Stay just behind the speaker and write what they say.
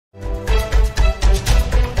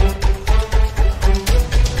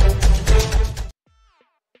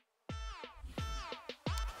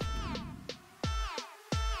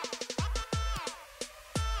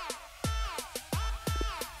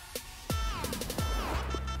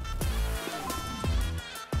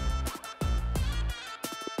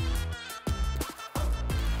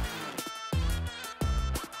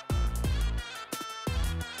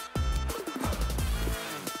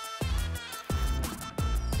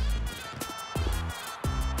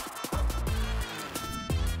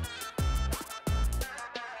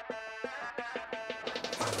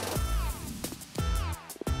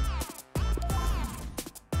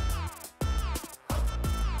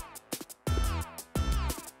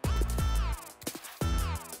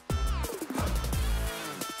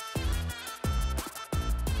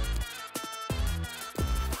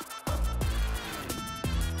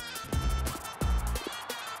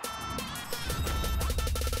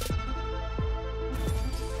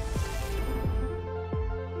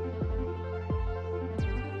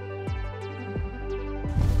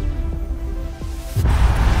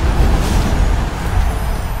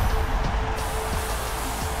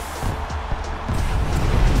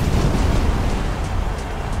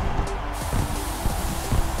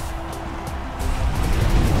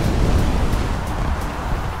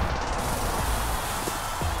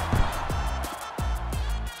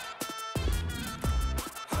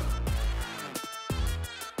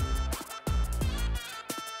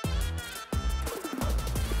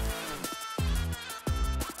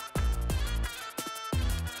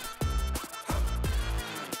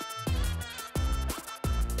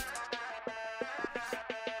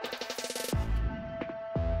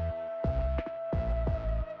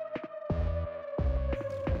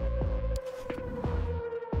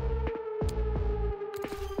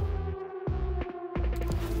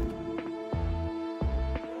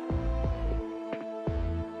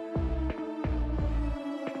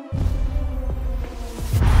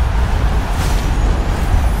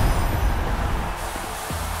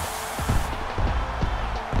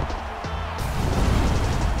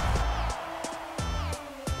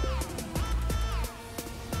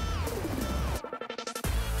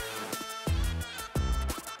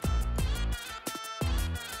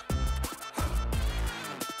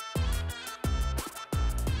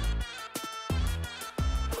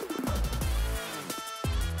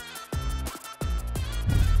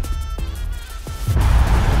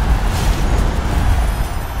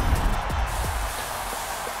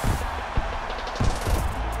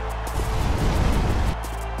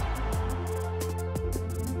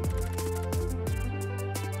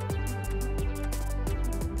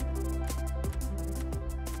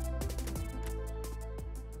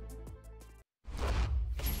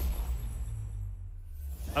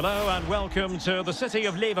Hello and welcome to the city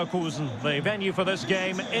of Leverkusen. The venue for this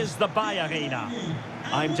game is the Arena.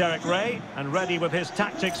 I'm Derek Ray, and ready with his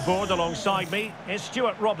tactics board alongside me is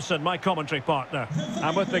Stuart Robson, my commentary partner.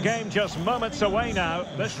 And with the game just moments away now,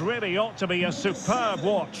 this really ought to be a superb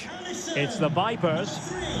watch. It's the Vipers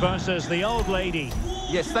versus the Old Lady.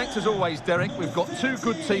 Yes, thanks as always, Derek. We've got two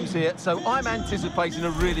good teams here, so I'm anticipating a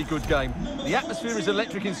really good game. The atmosphere is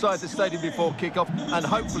electric inside the stadium before kick-off, and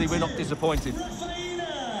hopefully we're not disappointed.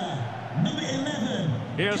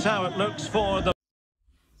 Here's how it looks for the...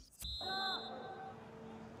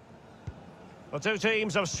 The two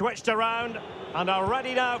teams have switched around and are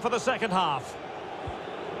ready now for the second half.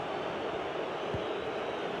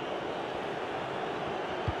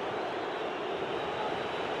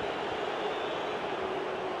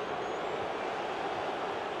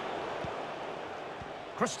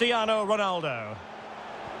 Cristiano Ronaldo.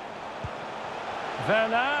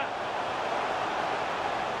 Werner.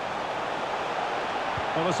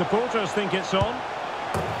 Well, the supporters think it's on. Oh,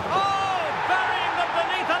 burying them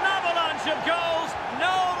beneath an avalanche of goals.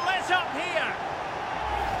 No let up here.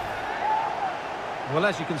 Well,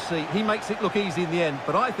 as you can see, he makes it look easy in the end,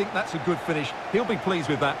 but I think that's a good finish. He'll be pleased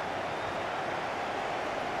with that.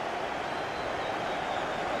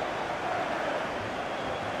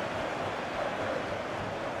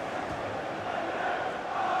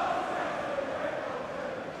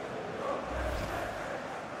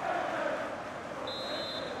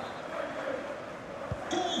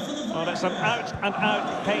 Well, it's an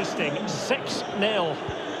out-and-out pasting. 6-0.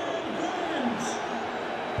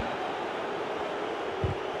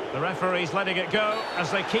 The referee's letting it go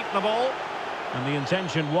as they keep the ball. And the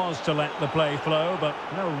intention was to let the play flow, but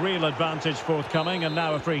no real advantage forthcoming, and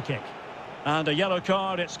now a free kick. And a yellow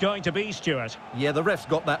card it's going to be, Stuart. Yeah, the ref's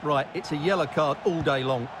got that right. It's a yellow card all day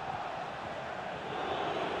long.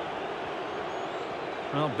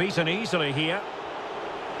 Well, beaten easily here.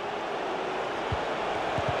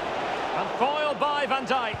 And foiled by Van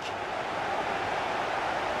Dijk.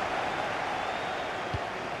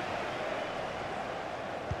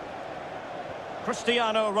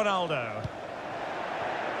 Cristiano Ronaldo.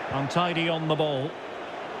 Untidy on the ball.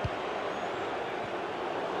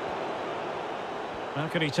 How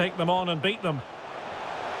can he take them on and beat them?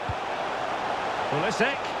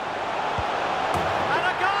 Pulisic. And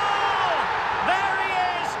a goal! There he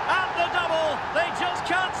is at the double. They just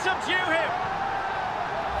can't subdue him.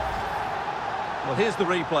 Well, here's the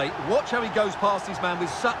replay. Watch how he goes past his man with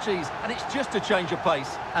such ease, and it's just a change of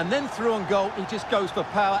pace. And then through on goal, he just goes for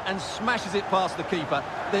power and smashes it past the keeper.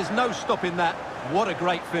 There's no stopping that. What a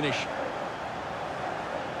great finish.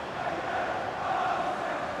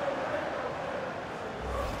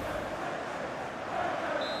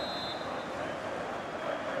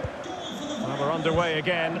 Well, we're underway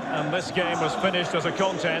again, and this game was finished as a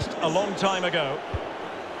contest a long time ago.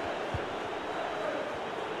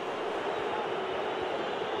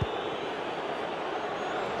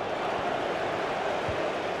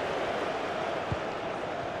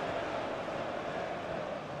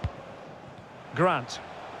 Grant.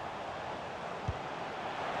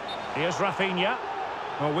 Here's Rafinha.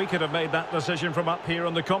 Well, we could have made that decision from up here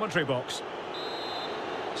in the commentary box.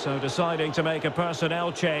 So deciding to make a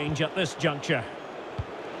personnel change at this juncture.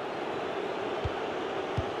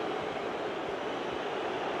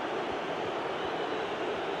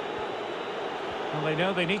 Well, they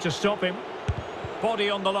know they need to stop him. Body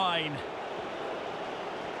on the line.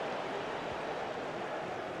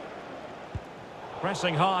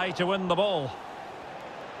 Pressing high to win the ball.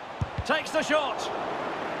 Takes the shot.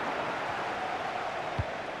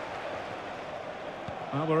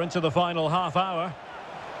 Well, we're into the final half hour.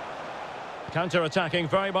 Counter-attacking,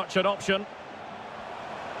 very much an option.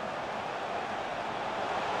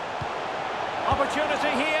 Opportunity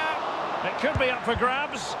here. It could be up for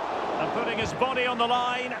grabs. And putting his body on the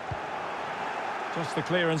line. Just the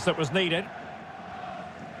clearance that was needed.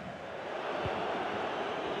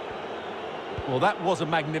 Well, that was a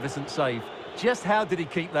magnificent save. Just how did he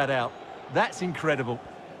keep that out? That's incredible.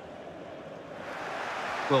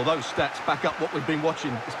 Well, those stats back up what we've been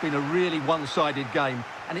watching. It's been a really one-sided game,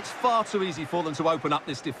 and it's far too easy for them to open up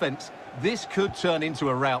this defence. This could turn into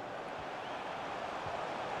a rout.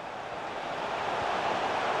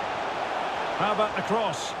 How about the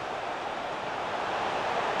cross?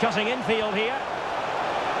 Cutting infield here.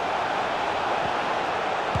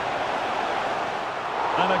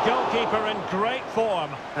 And a goalkeeper in great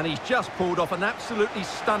form. And he's just pulled off an absolutely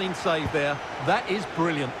stunning save there. That is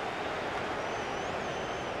brilliant.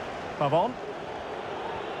 Pavon.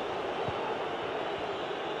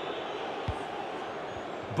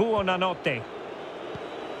 Buonanotte.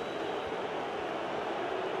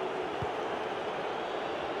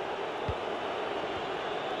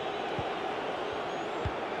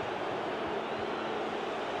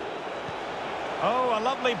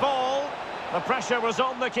 lovely ball. The pressure was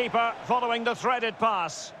on the keeper following the threaded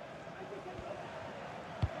pass.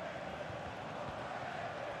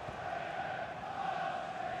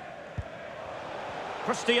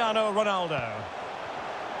 Cristiano Ronaldo.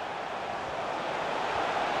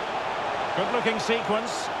 Good-looking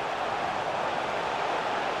sequence.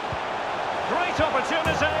 Great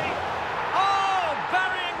opportunity. Oh,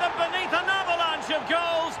 burying them beneath an avalanche of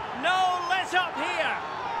goals. No let up here.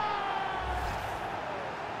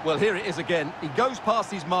 Well, here it is again. He goes past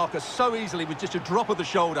his marker so easily with just a drop of the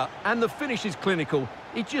shoulder. And the finish is clinical.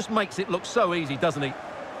 He just makes it look so easy, doesn't he?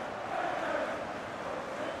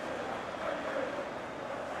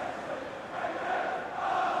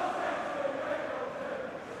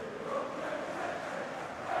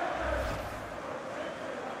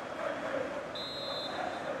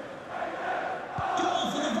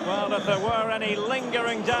 Well, if there were any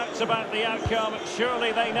lingering doubts about the outcome,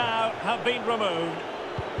 surely they now have been removed.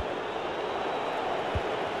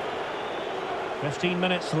 15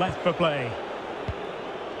 minutes left for play.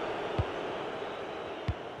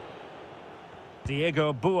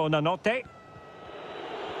 Diego Buonanotte.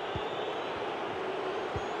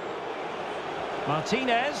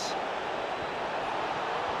 Martinez.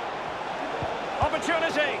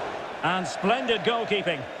 Opportunity. And splendid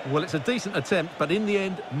goalkeeping. Well, it's a decent attempt, but in the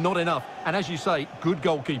end, not enough. And as you say, good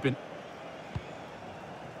goalkeeping.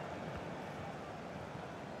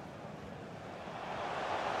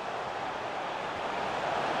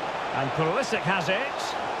 And Pulisic has it.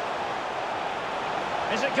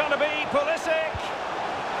 Is it going to be Pulisic?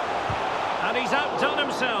 And he's outdone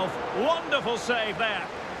himself. Wonderful save there.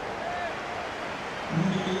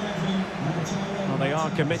 Well, they are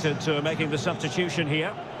committed to making the substitution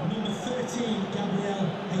here. Number 13, Gabriel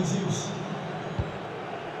Jesus.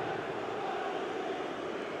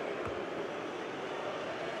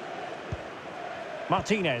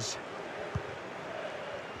 Martinez.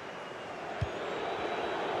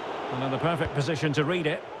 And in the perfect position to read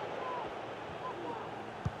it.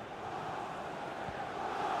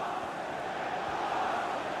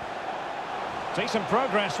 Decent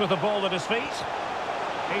progress with the ball at his feet.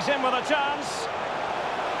 He's in with a chance.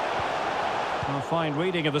 A fine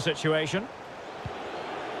reading of the situation.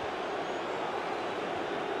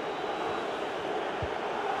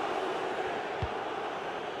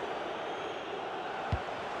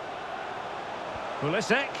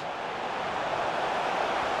 Pulisic.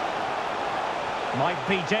 Might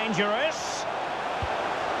be dangerous.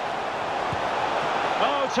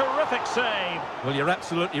 Oh, terrific save. Well, you're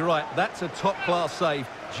absolutely right. That's a top-class save.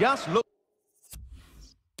 Just look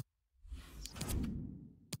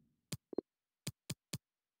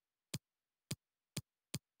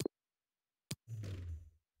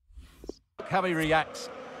how he reacts.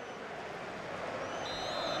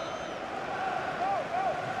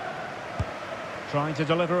 Trying to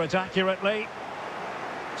deliver it accurately.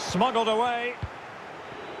 Smuggled away.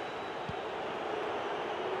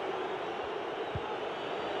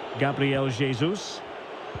 Gabriel Jesus.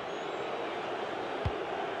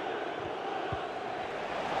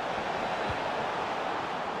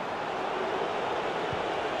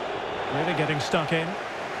 Really getting stuck in.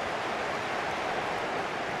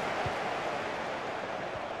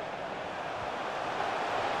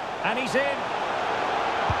 And he's in.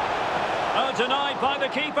 Oh, denied by the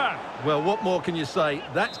keeper. Well, what more can you say?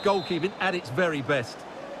 That's goalkeeping at its very best.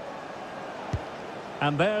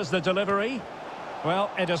 And there's the delivery.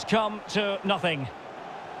 Well, it has come to nothing.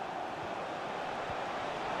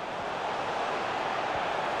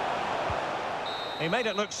 He made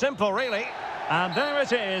it look simple, really. And there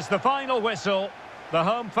it is, the final whistle. The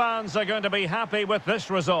home fans are going to be happy with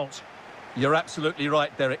this result. You're absolutely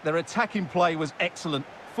right, Derek. Their attacking play was excellent,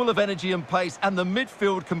 full of energy and pace, and the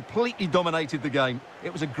midfield completely dominated the game.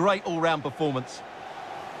 It was a great all-round performance.